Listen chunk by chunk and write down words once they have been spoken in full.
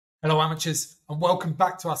Hello, amateurs, and welcome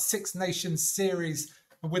back to our Six Nations series.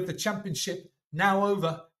 And with the championship now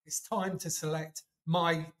over, it's time to select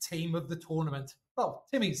my team of the tournament. Well,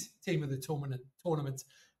 Timmy's team of the tournament.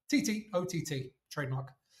 TTOTT,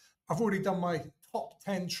 trademark. I've already done my top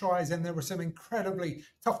 10 tries, and there were some incredibly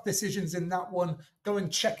tough decisions in that one. Go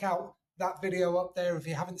and check out that video up there if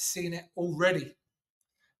you haven't seen it already.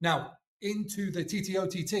 Now, into the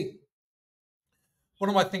TTOTT.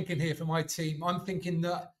 What am I thinking here for my team? I'm thinking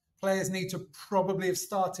that players need to probably have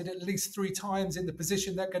started at least 3 times in the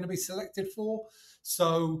position they're going to be selected for.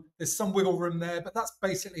 So there's some wiggle room there, but that's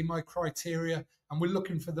basically my criteria. And we're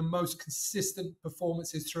looking for the most consistent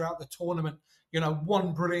performances throughout the tournament. You know,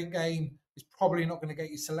 one brilliant game is probably not going to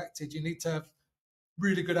get you selected. You need to have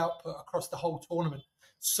really good output across the whole tournament.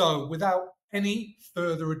 So without any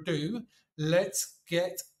further ado, let's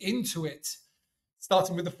get into it.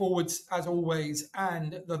 Starting with the forwards, as always,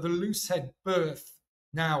 and the loose head berth.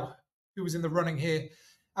 Now, who was in the running here?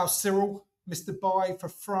 Our Cyril, Mr. Bay for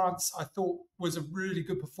France, I thought was a really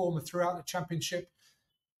good performer throughout the championship.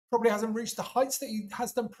 Probably hasn't reached the heights that he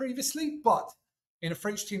has done previously, but in a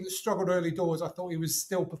French team that struggled early doors, I thought he was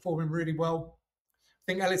still performing really well.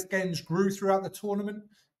 I think Ellis Genge grew throughout the tournament.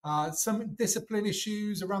 Some discipline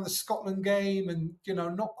issues around the Scotland game and, you know,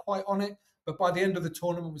 not quite on it, but by the end of the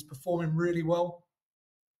tournament was performing really well.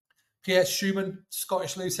 Pierre Schumann,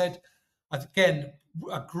 Scottish loosehead, again,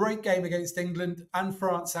 a great game against England and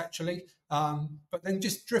France, actually, but then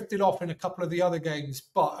just drifted off in a couple of the other games,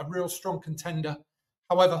 but a real strong contender.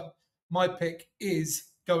 However, my pick is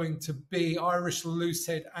going to be Irish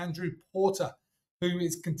loosehead Andrew Porter, who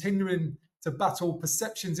is continuing to battle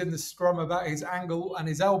perceptions in the scrum about his angle and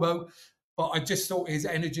his elbow, but I just thought his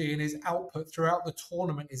energy and his output throughout the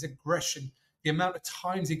tournament, his aggression, the amount of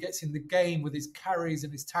times he gets in the game with his carries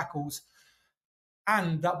and his tackles,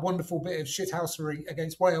 and that wonderful bit of shithousery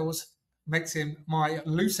against Wales makes him my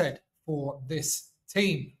loosehead for this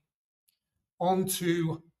team. On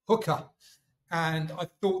to hooker. And I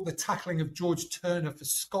thought the tackling of George Turner for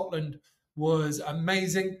Scotland was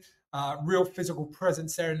amazing. Real physical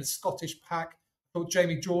presence there in the Scottish pack. I thought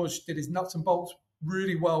Jamie George did his nuts and bolts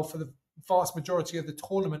really well for the vast majority of the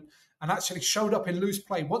tournament and actually showed up in loose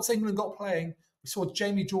play. Once England got playing, we saw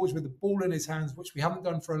Jamie George with the ball in his hands, which we haven't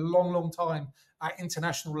done for a long, long time at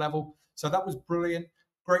international level. So that was brilliant.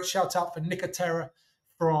 Great shout out for Nicotera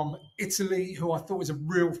from Italy, who I thought was a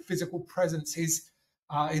real physical presence. His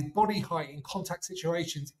body height in contact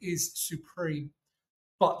situations is supreme.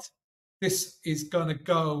 But this is going to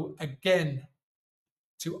go again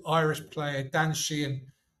to Irish player Dan Sheehan.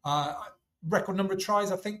 Record number of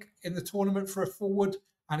tries, I think, in the tournament for a forward,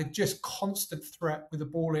 and a just constant threat with the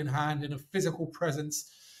ball in hand and a physical presence.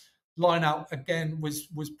 Line out, again, was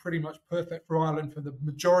pretty much perfect for Ireland for the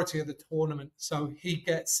majority of the tournament. So he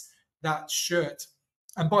gets that shirt.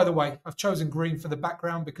 And by the way, I've chosen green for the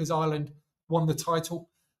background because Ireland won the title.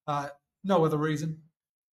 No other reason.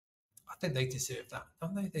 I think they deserve that,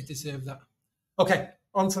 don't they? They deserve that. Okay,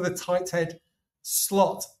 onto the tight head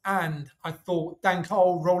slot. And I thought Dan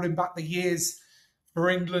Cole, rolling back the years for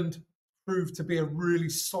England, proved to be a really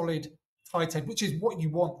solid tight head, which is what you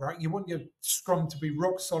want, right? You want your scrum to be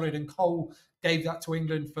rock solid, and Cole gave that to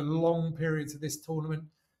England for long periods of this tournament.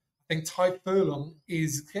 I think Ty Furlong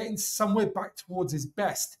is getting somewhere back towards his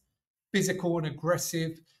best, physical and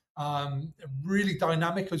aggressive, really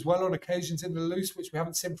dynamic as well on occasions in the loose, which we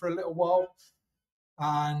haven't seen for a little while.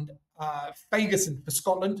 And Fagerson for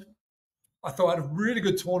Scotland, I thought had a really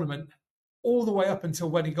good tournament all the way up until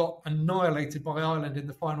when he got annihilated by Ireland in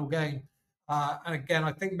the final game. And again,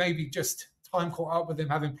 I think maybe just time caught up with him,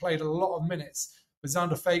 having played a lot of minutes. But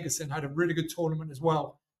Zander Fagerson had a really good tournament as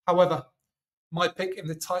well. However, my pick in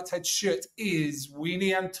the tight head shirt is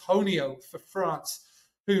Weenie Antonio for France,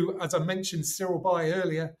 who, as I mentioned, Cyril Bay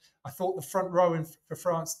earlier, I thought the front row for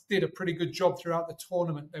France did a pretty good job throughout the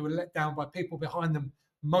tournament. They were let down by people behind them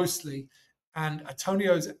mostly. And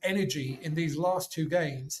Antonio's energy in these last 2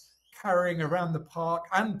 games, carrying around the park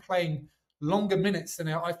and playing longer minutes than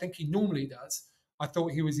I think he normally does, I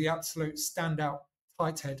thought he was the absolute standout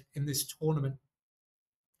tight head in this tournament.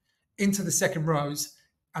 Into the second rows,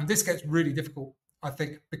 and this gets really difficult, I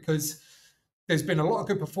think, because there's been a lot of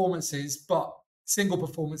good performances, but single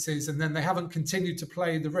performances, and then they haven't continued to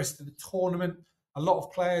play the rest of the tournament. A lot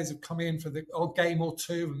of players have come in for the odd game or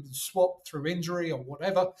two and swapped through injury or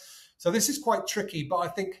whatever. So this is quite tricky, but I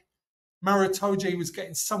think Maro Itoje was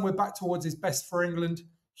getting somewhere back towards his best for England.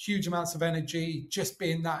 Huge amounts of energy, just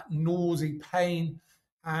being that nausea, pain,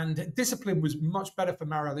 and discipline was much better for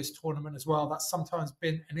Maro this tournament as well. That's sometimes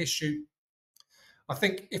been an issue. I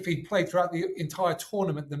think if he played throughout the entire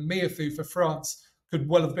tournament, then Miafu for France could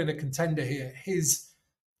well have been a contender here. His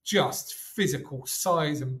just physical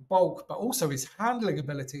size and bulk, but also his handling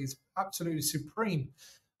ability is absolutely supreme.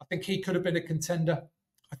 I think he could have been a contender.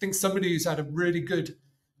 I think somebody who's had a really good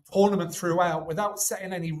tournament throughout without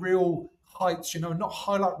setting any real heights, not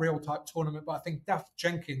highlight reel type tournament, but I think Daft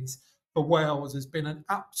Jenkins for Wales has been an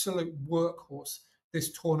absolute workhorse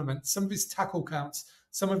this tournament. Some of his tackle counts,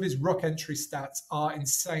 some of his ruck entry stats are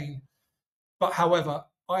insane. But however,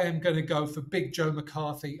 I am going to go for Big Joe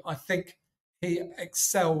McCarthy. I think he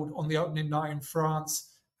excelled on the opening night in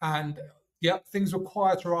France. And yeah, things were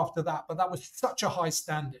quieter after that, but that was such a high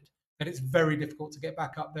standard that it's very difficult to get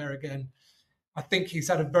back up there again. I think he's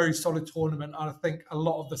had a very solid tournament. And I think a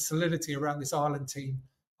lot of the solidity around this Ireland team,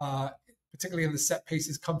 particularly in the set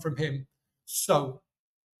pieces, come from him. So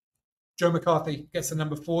Joe McCarthy gets the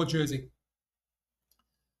number 4 jersey.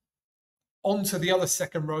 On to the other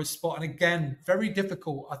second row spot, and again, very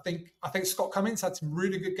difficult. I think Scott Cummins had some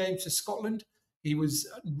really good games for Scotland. He was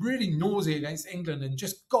really noisy against England and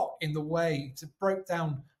just got in the way to break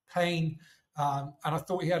down Payne. And I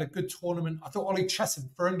thought he had a good tournament. I thought Ollie Chesson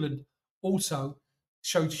for England also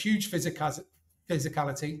showed huge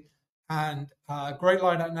physicality and great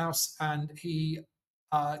line-out nous. And he,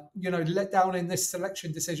 let down in this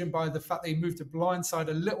selection decision by the fact that he moved to blindside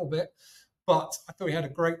a little bit. But I thought he had a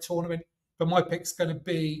great tournament. But my pick's going to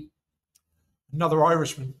be another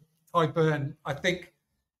Irishman, Ty Byrne. I think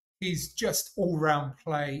he's just all-round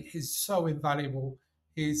play. He's so invaluable.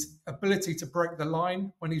 His ability to break the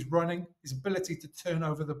line when he's running, his ability to turn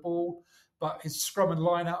over the ball, but his scrum and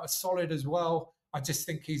line out are solid as well. I just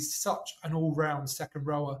think he's such an all-round second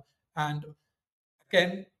rower. And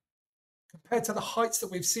again, compared to the heights that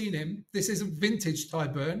we've seen him, this isn't vintage Ty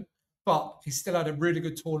Byrne, but he still had a really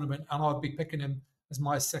good tournament, and I'd be picking him as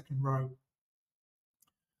my second row.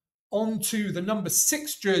 On to the number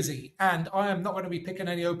 6 jersey, and I am not going to be picking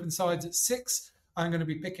any open sides at 6. I'm going to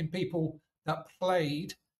be picking people that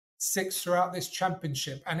played 6 throughout this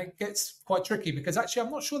championship, and it gets quite tricky because actually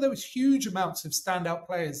I'm not sure there was huge amounts of standout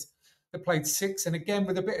players that played 6, and again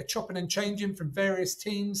with a bit of chopping and changing from various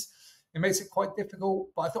teams, it makes it quite difficult.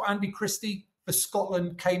 But I thought Andy Christie for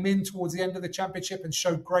Scotland came in towards the end of the championship and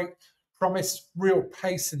showed great promise, real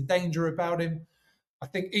pace and danger about him. I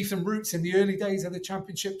think Ethan Roots in the early days of the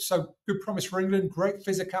championship, so good promise for England, great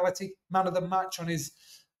physicality, man of the match on his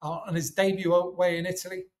debut away in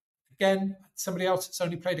Italy. Again, somebody else that's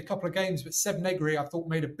only played a couple of games, but Seb Negri, I thought,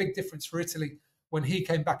 made a big difference for Italy when he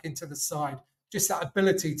came back into the side. Just that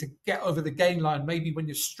ability to get over the gain line, maybe when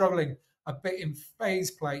you're struggling a bit in phase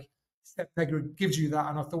play, Seb Negri gives you that,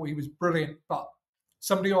 and I thought he was brilliant. But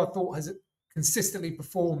somebody who I thought has consistently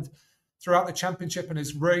performed throughout the championship and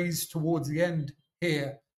has raised towards the end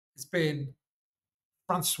here has been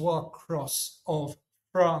Francois Cross of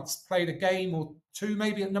France. Played a game or two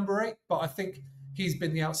maybe at number 8, but I think he's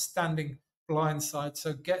been the outstanding blindside,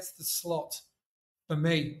 so gets the slot for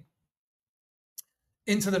me.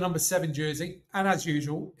 Into the number 7 jersey, and as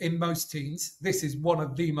usual, in most teams, this is one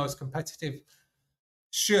of the most competitive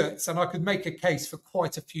shirts, and I could make a case for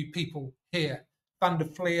quite a few people here. Van der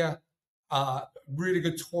Fleer, really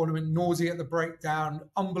good tournament, nausea at the breakdown,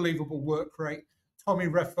 unbelievable work rate. Tommy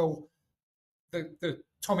Reffel, the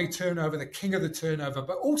Tommy turnover, the king of the turnover,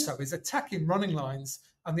 but also his attacking running lines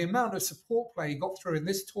and the amount of support play he got through in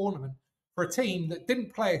this tournament for a team that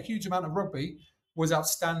didn't play a huge amount of rugby was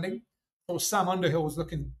outstanding. Or Sam Underhill was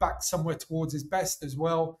looking back somewhere towards his best as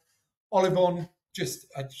well. Olivon, just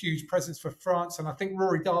a huge presence for France. And I think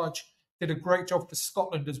Rory Darge did a great job for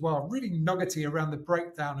Scotland as well. Really nuggety around the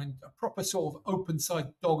breakdown and a proper sort of open side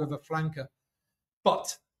dog of a flanker.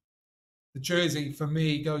 But the jersey for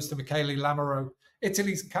me goes to Michele Lamoureux.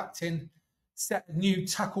 Italy's captain set a new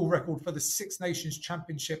tackle record for the Six Nations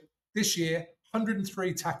Championship this year,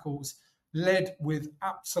 103 tackles, led with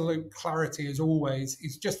absolute clarity as always.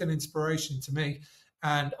 He's just an inspiration to me,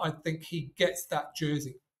 and I think he gets that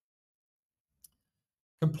jersey.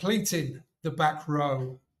 Completing the back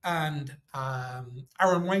row, and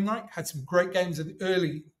Aaron Wainwright had some great games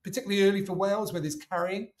particularly early for Wales with his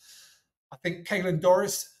carrying. I think Caelan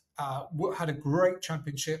Doris had a great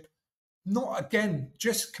championship. Not, again,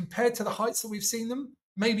 just compared to the heights that we've seen them,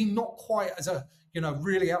 maybe not quite as a,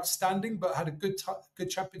 really outstanding, but had a good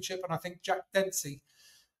championship. And I think Jack Dempsey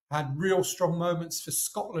had real strong moments for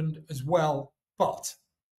Scotland as well. But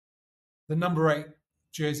the number 8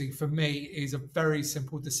 jersey for me is a very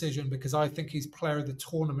simple decision because I think he's player of the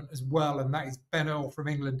tournament as well. And that is Ben Earl from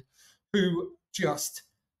England, who just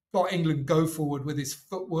got England go forward with his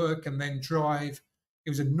footwork and then drive. He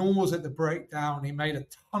was a nose at the breakdown. He made a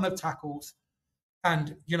ton of tackles.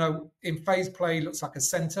 And, in phase play, he looks like a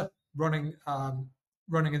centre running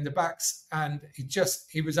running in the backs, and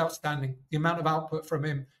he was outstanding. The amount of output from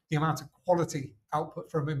him, the amount of quality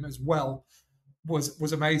output from him as well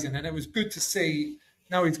was amazing. And it was good to see.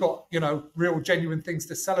 Now he's got, real genuine things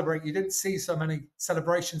to celebrate. You didn't see so many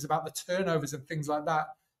celebrations about the turnovers and things like that,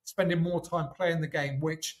 spending more time playing the game,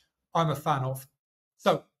 which I'm a fan of.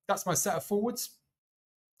 So that's my set of forwards.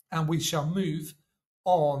 And we shall move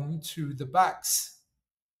on to the backs.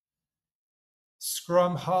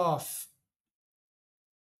 Scrum half.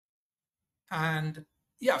 And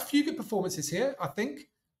yeah, a few good performances here, I think.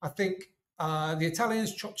 The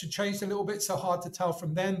Italians chopped and changed a little bit, so hard to tell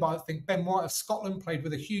from them. But I think Ben White of Scotland played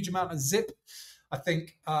with a huge amount of zip. I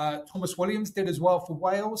think Thomas Williams did as well for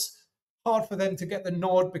Wales. Hard for them to get the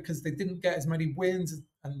nod because they didn't get as many wins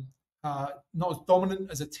and not as dominant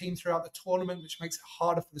as a team throughout the tournament, which makes it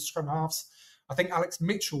harder for the scrum halves. I think Alex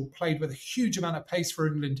Mitchell played with a huge amount of pace for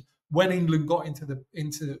England when England got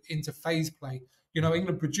into phase play.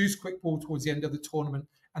 England produced quick ball towards the end of the tournament,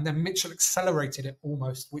 and then Mitchell accelerated it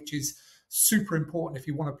almost, which is super important if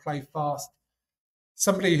you want to play fast.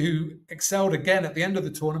 Somebody who excelled again at the end of the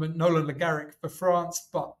tournament, Nolan Le Garrec for France,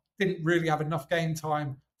 but didn't really have enough game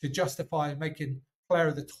time to justify making player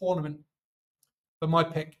of the tournament. But my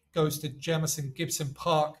pick goes to Jamison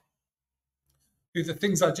Gibson-Park, who, the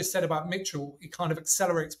things I just said about Mitchell, he kind of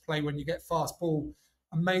accelerates play when you get fast ball.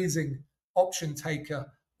 Amazing option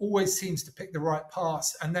taker, always seems to pick the right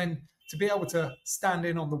pass. And then to be able to stand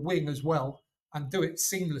in on the wing as well and do it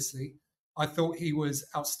seamlessly, I thought he was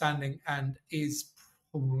outstanding and is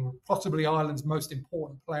possibly Ireland's most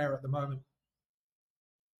important player at the moment.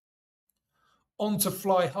 On to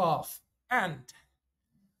fly half. And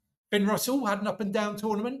Finn Russell had an up and down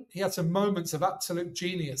tournament. He had some moments of absolute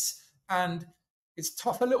genius. And it's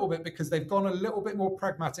tough a little bit because they've gone a little bit more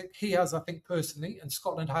pragmatic. He has, I think, personally, and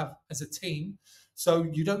Scotland have as a team. So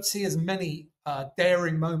you don't see as many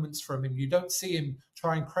daring moments from him. You don't see him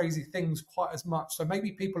trying crazy things quite as much. So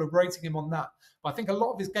maybe people are rating him on that. But I think a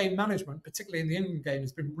lot of his game management, particularly in the England game,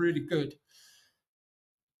 has been really good.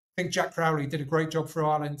 I think Jack Crowley did a great job for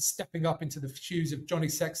Ireland, stepping up into the shoes of Johnny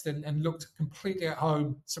Sexton and looked completely at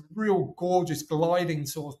home. Some real gorgeous gliding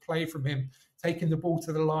sort of play from him, taking the ball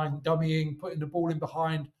to the line, dummying, putting the ball in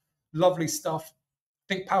behind. Lovely stuff.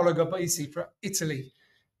 I think Paolo Garbisi for Italy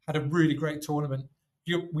had a really great tournament.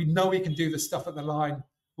 We know he can do the stuff at the line.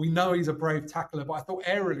 We know he's a brave tackler, but I thought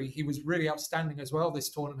aerially he was really outstanding as well this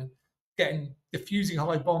tournament, diffusing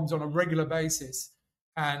high bombs on a regular basis.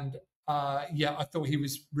 And I thought he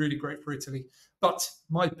was really great for Italy. But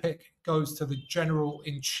my pick goes to the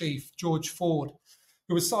General-in-Chief, George Ford,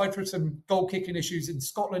 who, aside from some goal-kicking issues in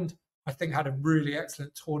Scotland, I think had a really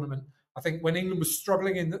excellent tournament. I think when England was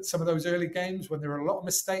struggling in some of those early games, when there were a lot of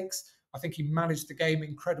mistakes, I think he managed the game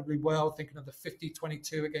incredibly well, thinking of the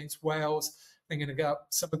 50-22 against Wales, thinking about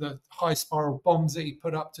some of the high spiral bombs that he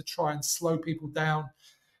put up to try and slow people down,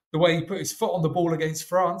 the way he put his foot on the ball against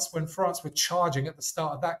France when France were charging at the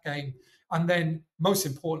start of that game. And then, most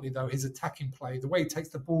importantly, though, his attacking play, the way he takes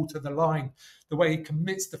the ball to the line, the way he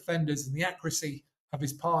commits defenders and the accuracy of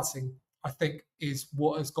his passing, I think is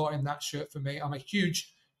what has got in that shirt for me. I'm a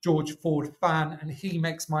huge George Ford fan, and he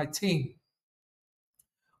makes my team.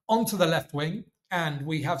 Onto the left wing, and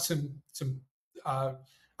we have some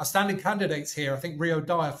outstanding candidates here. I think Rio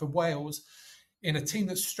Dyer for Wales, in a team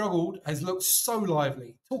that struggled, has looked so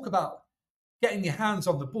lively. Talk about getting your hands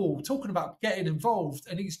on the ball, talking about getting involved,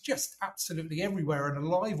 and he's just absolutely everywhere and a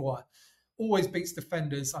live wire. Always beats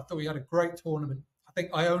defenders. I thought he had a great tournament. I think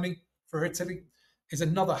Ione for Italy is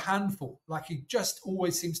another handful. Like, he just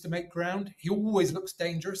always seems to make ground. He always looks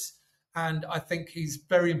dangerous, and I think he's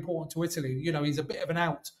very important to Italy. He's a bit of an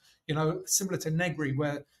out, similar to Negri,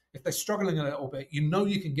 where if they're struggling a little bit, you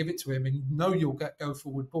can give it to him and you'll get go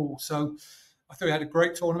forward ball. So I thought he had a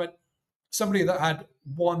great tournament. Somebody that had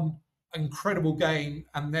one incredible game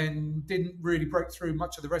and then didn't really break through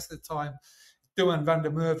much of the rest of the time, Duhan van der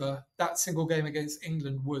Merwe. That single game against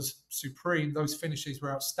England was supreme. Those finishes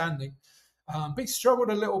were outstanding. But he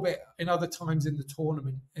struggled a little bit in other times in the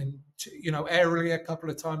tournament, and aerially a couple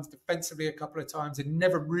of times, defensively a couple of times, and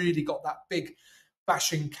never really got that big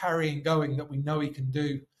bashing, carrying going that we know he can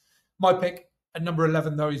do. My pick at number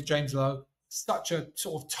 11, though, is James Lowe. Such a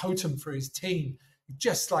sort of totem for his team.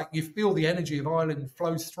 Just like you feel the energy of Ireland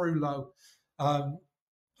flows through Lowe,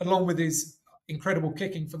 along with his incredible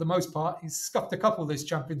kicking for the most part. He's scuffed a couple this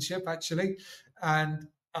championship, actually, and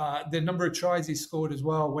the number of tries he scored as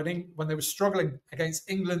well. When they were struggling against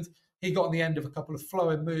England, he got on the end of a couple of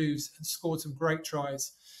flowing moves and scored some great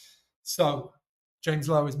tries. So James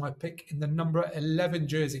Lowe is my pick in the number 11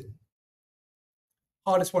 jersey.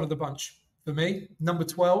 Hardest one of the bunch for me, number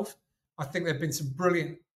 12. I think there have been some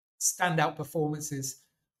brilliant standout performances.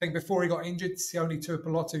 I think before he got injured, Sione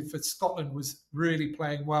Tuipulotu for Scotland was really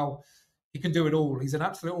playing well. He can do it all. He's an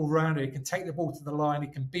absolute all-rounder. He can take the ball to the line. He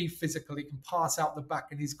can be physical. He can pass out the back,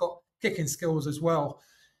 and he's got kicking skills as well.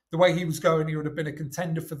 The way he was going, he would have been a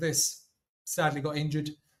contender for this. Sadly got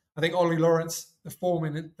injured. I think Ollie Lawrence, the form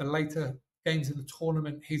in the later games in the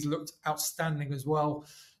tournament, he's looked outstanding as well.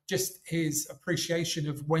 Just his appreciation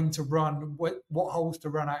of when to run, what holes to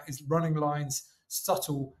run at, his running lines,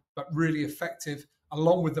 subtle but really effective,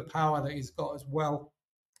 along with the power that he's got as well.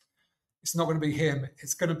 It's not going to be him.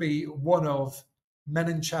 It's going to be one of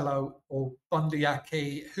Menoncello or Bundy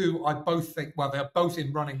Aki, who I both think, well, they're both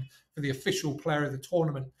in running for the official player of the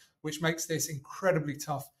tournament, which makes this incredibly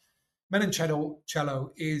tough. Menoncello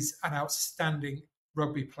is an outstanding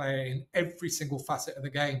rugby player in every single facet of the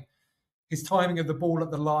game. His timing of the ball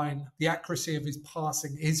at the line, the accuracy of his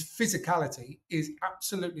passing, his physicality is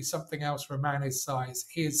absolutely something else for a man his size.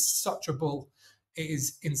 He is such a bull. It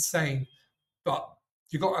is insane. But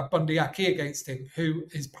you've got a Bundy Aki against him who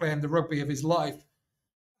is playing the rugby of his life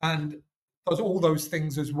and does all those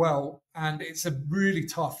things as well. And it's a really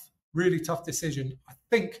tough decision. I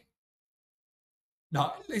think,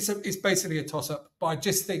 no, it's basically a toss-up. But I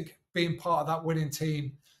just think being part of that winning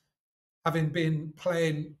team, having been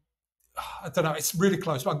playing, I don't know, it's really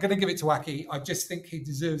close. But I'm going to give it to Aki. I just think he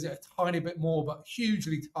deserves it a tiny bit more, but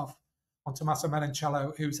hugely tough on Tommaso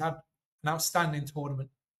Menoncello, who's had an outstanding tournament.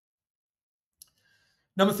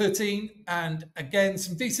 Number 13, and again,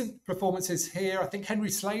 some decent performances here. I think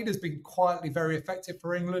Henry Slade has been quietly very effective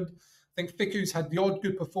for England. I think Ficku's had the odd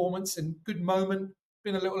good performance and good moment,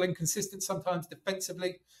 been a little inconsistent sometimes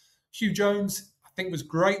defensively. Hugh Jones, I think, was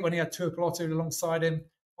great when he had Tuipulotu alongside him.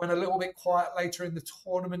 Went a little bit quiet later in the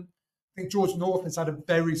tournament. I think George North has had a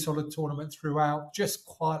very solid tournament throughout, just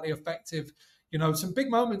quietly effective. You know, some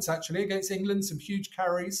big moments actually against England, some huge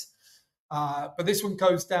carries. But this one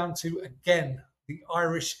goes down to, again, the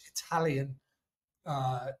Irish-Italian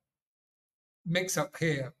mix-up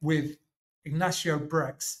here with Ignacio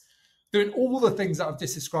Brex doing all the things that I've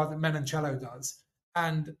just described that Menoncello does.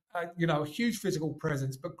 And, you know, a huge physical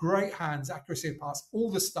presence, but great hands, accuracy of pass,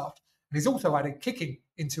 all the stuff. And he's also added kicking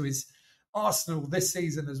into his arsenal this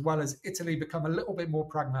season, as well as Italy become a little bit more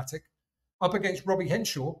pragmatic. Up against Robbie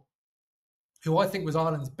Henshaw, who I think was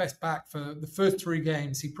Ireland's best back for the first 3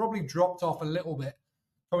 games. He probably dropped off a little bit,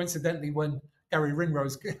 coincidentally, when Gary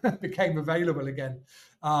Ringrose became available again.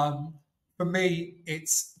 For me,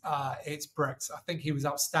 it's Brex. I think he was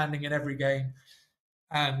outstanding in every game.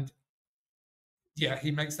 And yeah,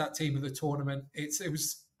 he makes that team of the tournament. If it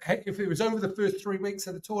was over the first 3 weeks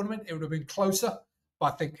of the tournament, it would have been closer.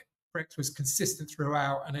 But I think Brex was consistent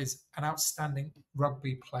throughout and is an outstanding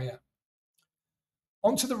rugby player.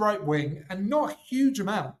 Onto the right wing, and not a huge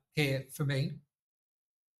amount here for me.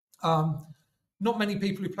 Not many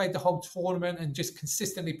people who played the whole tournament and just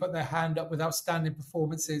consistently put their hand up with outstanding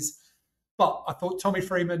performances. But I thought Tommy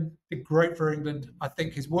Freeman did great for England. I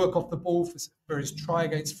think his work off the ball for his try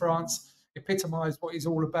against France epitomised what he's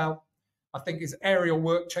all about. I think his aerial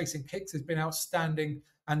work, chasing kicks, has been outstanding.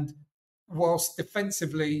 And whilst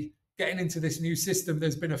defensively getting into this new system,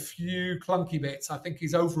 there's been a few clunky bits. I think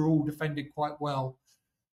he's overall defended quite well.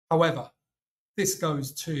 However, this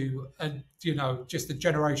goes to, just a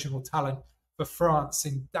generational talent for France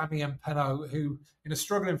in Damien Penaud, who, in a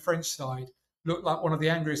struggling French side, looked like one of the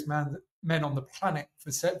angriest men on the planet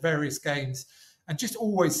for various games, and just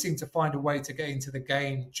always seemed to find a way to get into the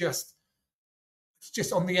game. Just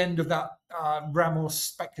on the end of that Ramos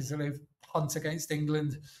speculative punt against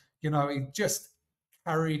England, he just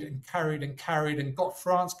carried and got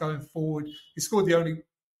France going forward. He scored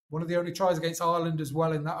one of the only tries against Ireland as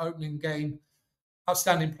well in that opening game.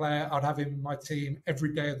 Outstanding player. I'd have him in my team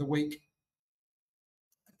every day of the week.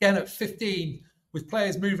 Again, at 15, with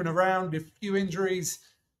players moving around, a few injuries,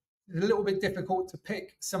 it's a little bit difficult to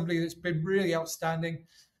pick somebody that's been really outstanding.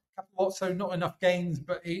 Also, not enough games,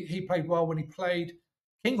 but he played well when he played.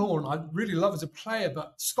 Kinghorn, I really love as a player,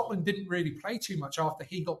 but Scotland didn't really play too much after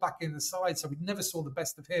he got back in the side, so we never saw the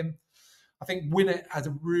best of him. I think Winnett had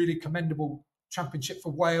a really commendable championship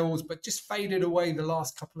for Wales, but just faded away the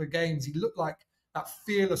last couple of games. He looked like that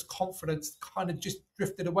fearless confidence kind of just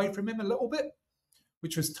drifted away from him a little bit,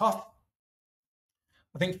 which was tough.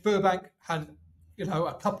 I think Furbank had,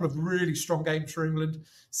 a couple of really strong games for England,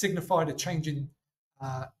 signified a change in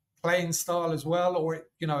playing style as well, or,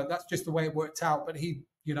 that's just the way it worked out. But he,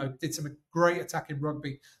 did some great attacking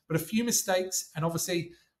rugby, but a few mistakes, and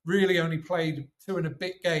obviously really only played 2 and a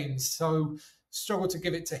bit games. So struggled to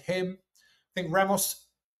give it to him. I think Ramos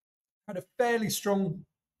had a fairly strong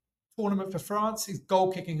tournament for France. His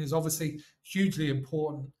goal kicking is obviously hugely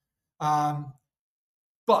important.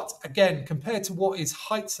 But again, compared to what his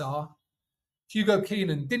heights are, Hugo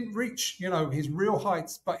Keenan didn't reach, his real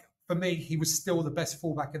heights. But for me, he was still the best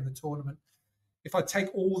fullback in the tournament. If I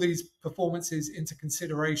take all these performances into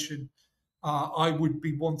consideration, I would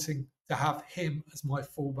be wanting to have him as my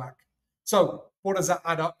fullback. So what does that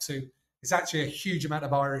add up to? It's actually a huge amount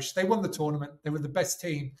of Irish. They won the tournament. They were the best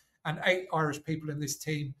team. And 8 Irish people in this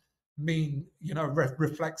team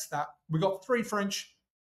reflects that. We got 3 French,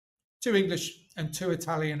 2 English, and 2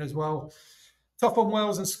 Italian as well. Tough on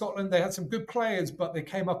Wales and Scotland. They had some good players, but they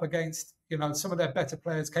came up against, some of their better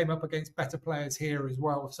players came up against better players here as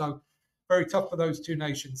well. So very tough for those 2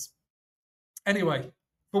 nations. Anyway,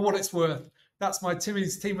 for what it's worth, that's my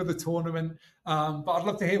Timmy's team of the tournament. But I'd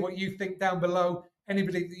love to hear what you think down below.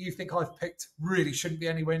 Anybody that you think I've picked really shouldn't be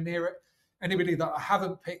anywhere near it. Anybody that I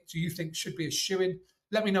haven't picked, do you think should be a shoo-in?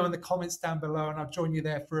 Let me know in the comments down below, and I'll join you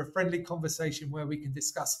there for a friendly conversation where we can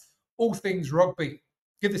discuss all things rugby.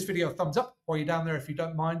 Give this video a thumbs up while you're down there if you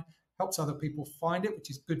don't mind. Helps other people find it, which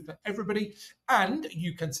is good for everybody. And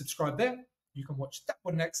you can subscribe there. You can watch that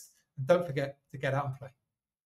one next. And don't forget to get out and play.